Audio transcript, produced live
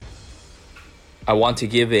I want to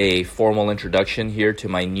give a formal introduction here to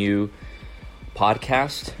my new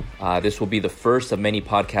podcast. This will be the first of many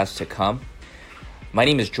podcasts to come. My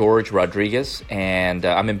name is George Rodriguez, and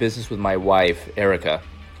I'm in business with my wife, Erica.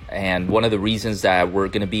 And one of the reasons that we're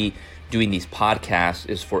going to be doing these podcasts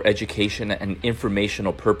is for education and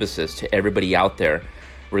informational purposes to everybody out there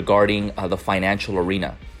regarding the financial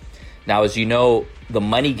arena. Now, as you know, the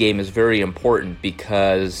money game is very important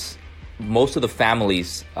because most of the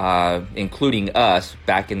families, including us,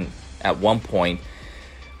 at one point,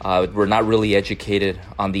 were not really educated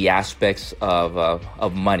on the aspects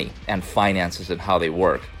of money and finances and how they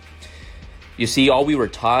work. You see, all we were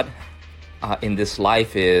taught in this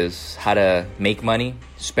life is how to make money,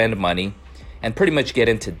 spend money, and pretty much get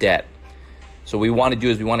into debt. So what we want to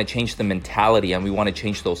do is we want to change the mentality and we want to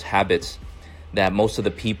change those habits that most of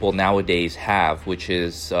the people nowadays have, which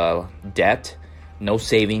is debt, no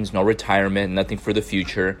savings, no retirement, nothing for the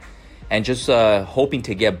future, and just hoping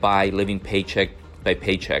to get by living paycheck by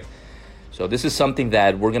paycheck. So this is something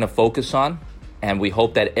that we're going to focus on, and we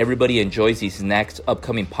hope that everybody enjoys these next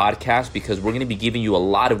upcoming podcasts because we're going to be giving you a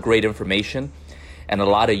lot of great information and a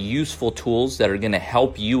lot of useful tools that are going to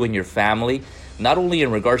help you and your family, not only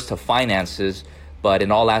in regards to finances, but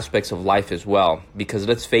in all aspects of life as well. Because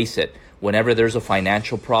let's face it, whenever there's a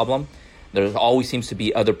financial problem, there always seems to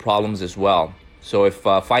be other problems as well. So if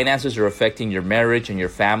finances are affecting your marriage and your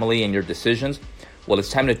family and your decisions, well, it's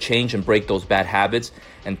time to change and break those bad habits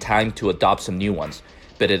and time to adopt some new ones.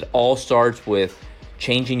 But it all starts with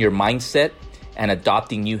changing your mindset and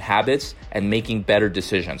adopting new habits and making better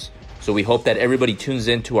decisions. So we hope that everybody tunes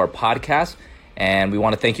into our podcast, and we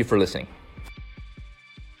want to thank you for listening.